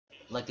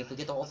Like, if we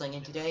get the whole thing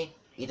in today,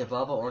 either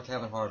Bubba or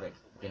Kevin Harvick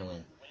are gonna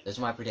win. Those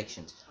are my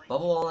predictions. Bubba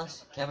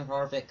Wallace, Kevin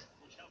Harvick,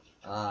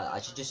 I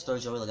should just throw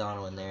Joey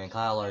Logano in there, and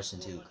Kyle Larson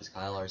too, because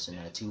Kyle Larson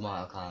had a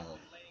 2-mile Kyle.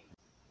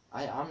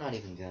 I'm not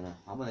even gonna.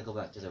 I'm gonna go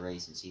back to the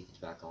race and see if it's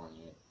back on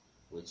yet.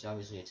 Which,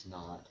 obviously, it's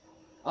not.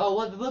 Oh,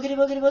 what? Boogity,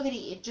 boogity,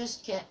 boogity! It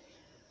just can't.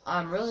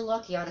 I'm really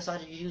lucky I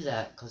decided to do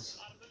that, because...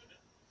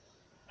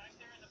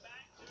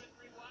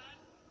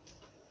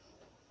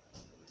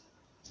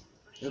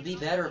 It would be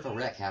better if a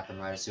wreck happened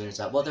right as soon as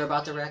well, they're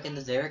about to wreck, and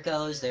there it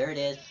goes. There it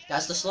is.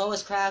 That's the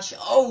slowest crash.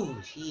 Oh,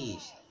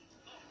 jeez.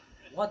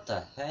 What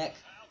the heck?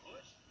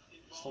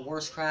 It's the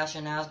worst crash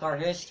in NASCAR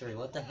history.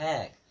 What the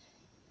heck?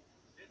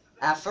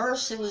 At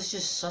first, it was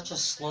just such a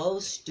slow,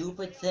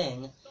 stupid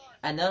thing,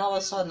 and then all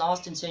of a sudden,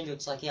 Austin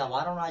Cindric's like, yeah,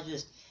 why don't I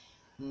just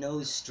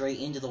nose straight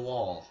into the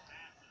wall?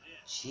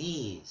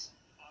 Jeez.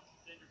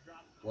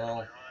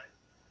 Well, at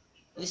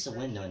least the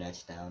window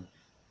edged down.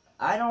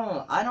 I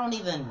don't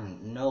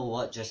even know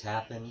what just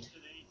happened.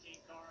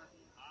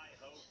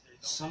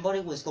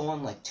 Somebody was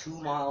going like 2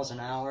 miles an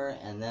hour,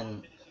 and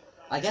then...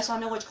 I guess I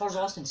know which car's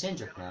Austin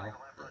Cindric now.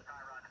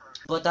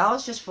 But that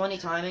was just funny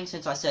timing,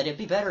 since I said it'd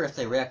be better if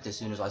they wrecked as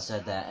soon as I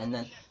said that. And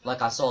then,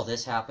 like, I saw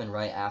this happen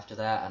right after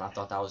that, and I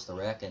thought that was the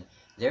wreck. And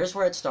there's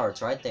where it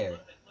starts, right there.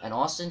 And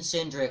Austin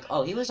Cindric...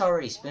 Oh, he was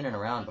already spinning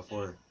around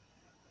before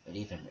it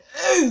even...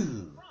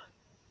 Ooh!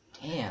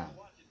 Damn.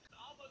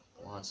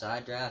 Come on,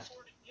 side draft.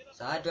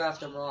 Side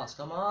draft him, Ross.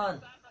 Come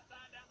on.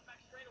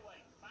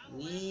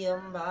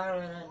 Liam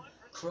Byron and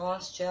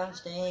Cross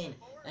Chastain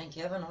and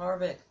Kevin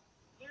Harvick.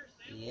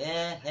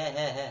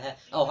 Yeah.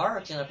 Oh,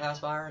 Harvick's gonna pass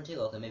Byron too.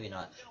 Okay, maybe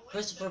not.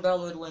 Christopher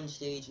Bell would win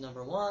stage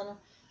number 1,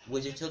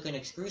 which it took an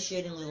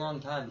excruciatingly long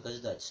time because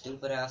of that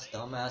stupid ass,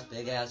 dumb ass,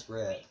 big ass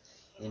wreck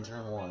in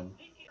turn 1.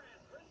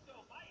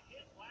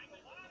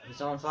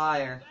 He's on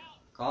fire.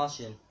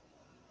 Caution.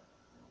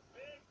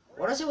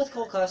 What is it with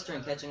Cole Custer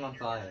and catching on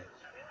fire?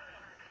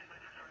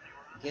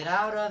 Get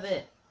out of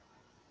it!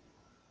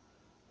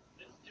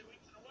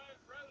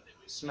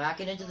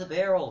 Smack it into the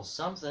barrel,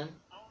 something.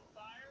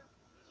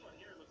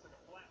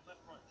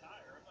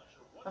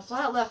 A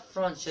flat left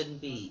front shouldn't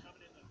be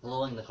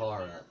blowing the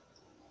car up.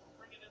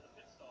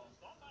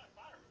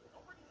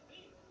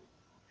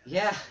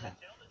 Yeah,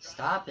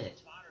 stop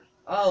it.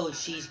 Oh,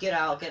 jeez, get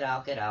out, get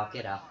out, get out,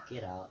 get out,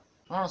 get out.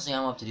 Honestly,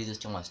 I'm up to do this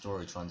till my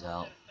storage runs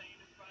out.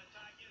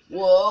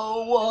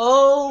 Whoa,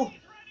 whoa!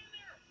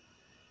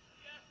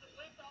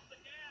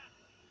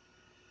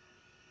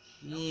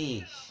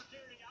 Yeesh.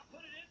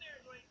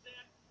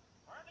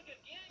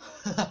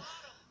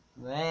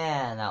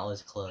 Man, that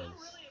was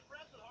close.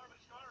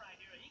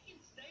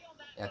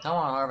 Yeah, come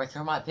on, Harvick.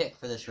 You're my pick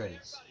for this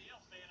race.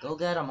 Go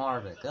get him,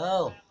 Harvick.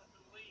 Go.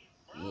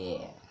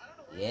 Yeah.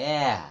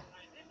 Yeah.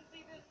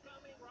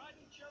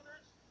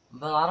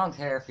 But I don't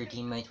care if your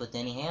teammates with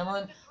Denny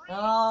Hamlin.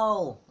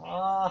 No.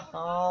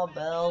 Oh,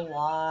 Bell,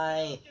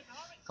 why?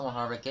 Come on,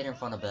 Harvick. Get in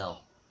front of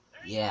Bell.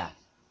 Yeah.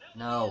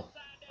 No.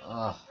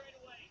 Ugh.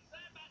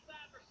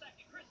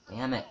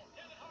 Damn it.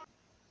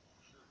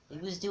 He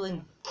was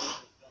doing...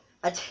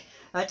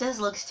 That just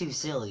looks too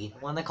silly.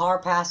 When the car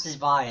passes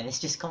by and it's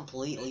just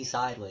completely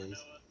sideways.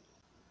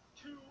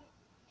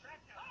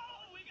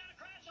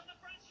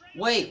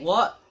 Wait,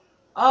 what?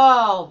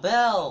 Oh,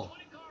 Bell.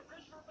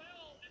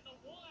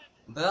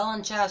 Bell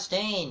and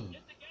Chastain.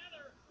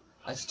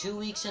 That's 2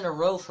 weeks in a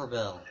row for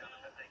Bell.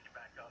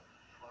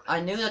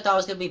 I knew that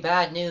was going to be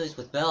bad news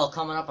with Bell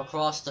coming up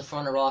across the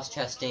front of Ross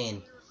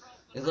Chastain.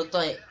 It looked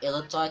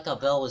like a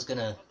Bell was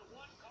gonna...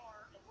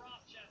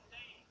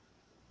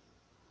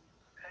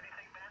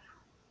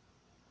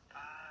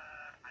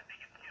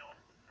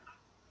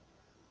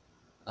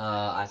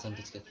 I think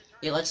it's good.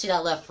 Yeah, let's see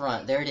that left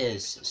front. There it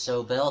is.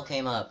 So Bell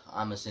came up,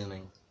 I'm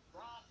assuming.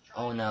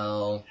 Oh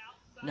no.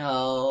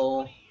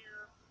 No.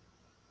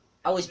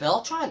 Oh, is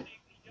Bell trying?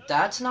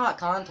 That's not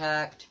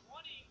contact.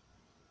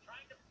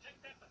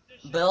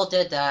 Bell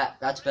did that.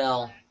 That's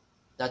Bell.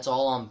 That's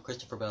all on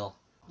Christopher Bell.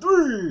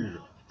 3,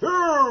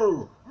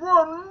 2,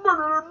 1,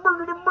 boogity,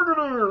 boogity,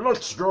 boogity.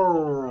 Let's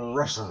go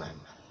wrestling.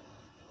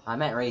 I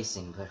meant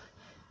racing, but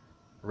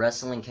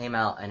wrestling came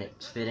out, and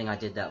it's fitting I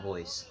did that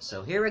voice.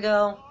 So here we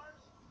go.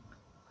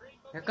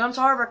 Here comes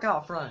Harvick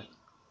out front.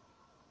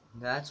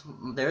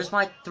 There's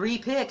my 3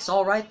 picks,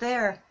 all right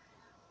there.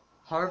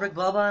 Harvick,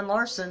 Bubba, and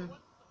Larson.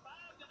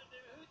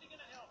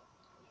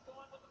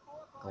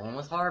 Going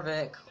with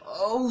Harvick.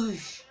 Oh,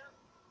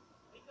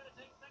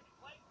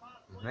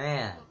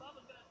 man.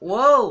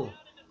 Whoa!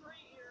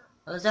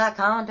 Was that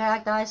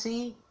contact I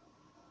see?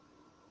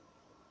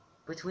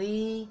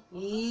 Between...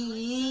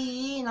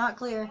 Not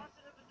clear.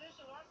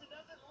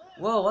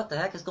 Whoa, what the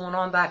heck is going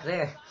on back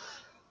there?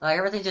 Like,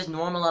 everything's just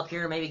normal up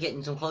here, maybe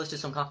getting some close to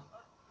some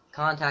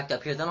contact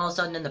up here. Then all of a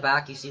sudden in the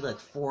back, you see like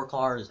 4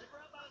 cars.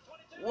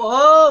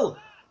 Whoa!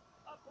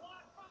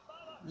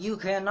 You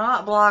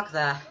cannot block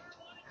that.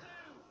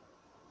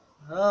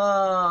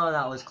 Oh,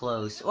 that was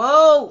close.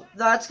 Whoa!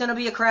 That's gonna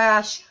be a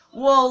crash.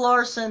 Whoa,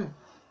 Larson.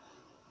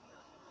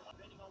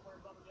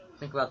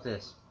 Think about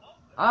this.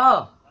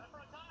 Oh!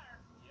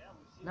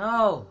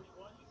 No.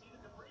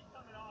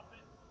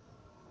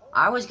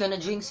 I was gonna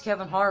jinx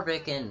Kevin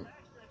Harvick, and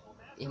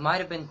it might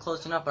have been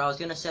close enough, but I was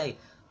gonna say,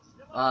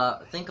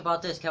 think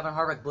about this: Kevin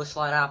Harvick, Busch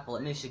Light Apple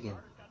at Michigan.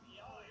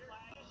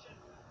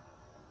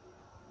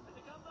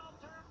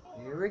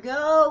 Here we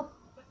go.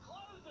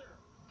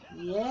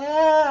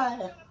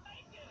 Yeah.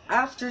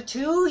 After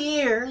 2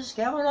 years,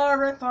 Kevin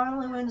Harvick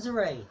finally wins the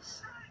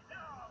race.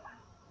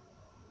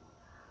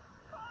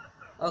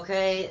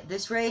 Okay,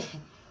 this race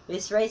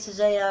is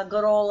a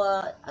good old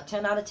a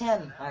 10 out of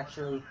 10,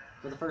 actually,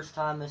 for the first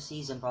time this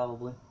season,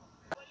 probably.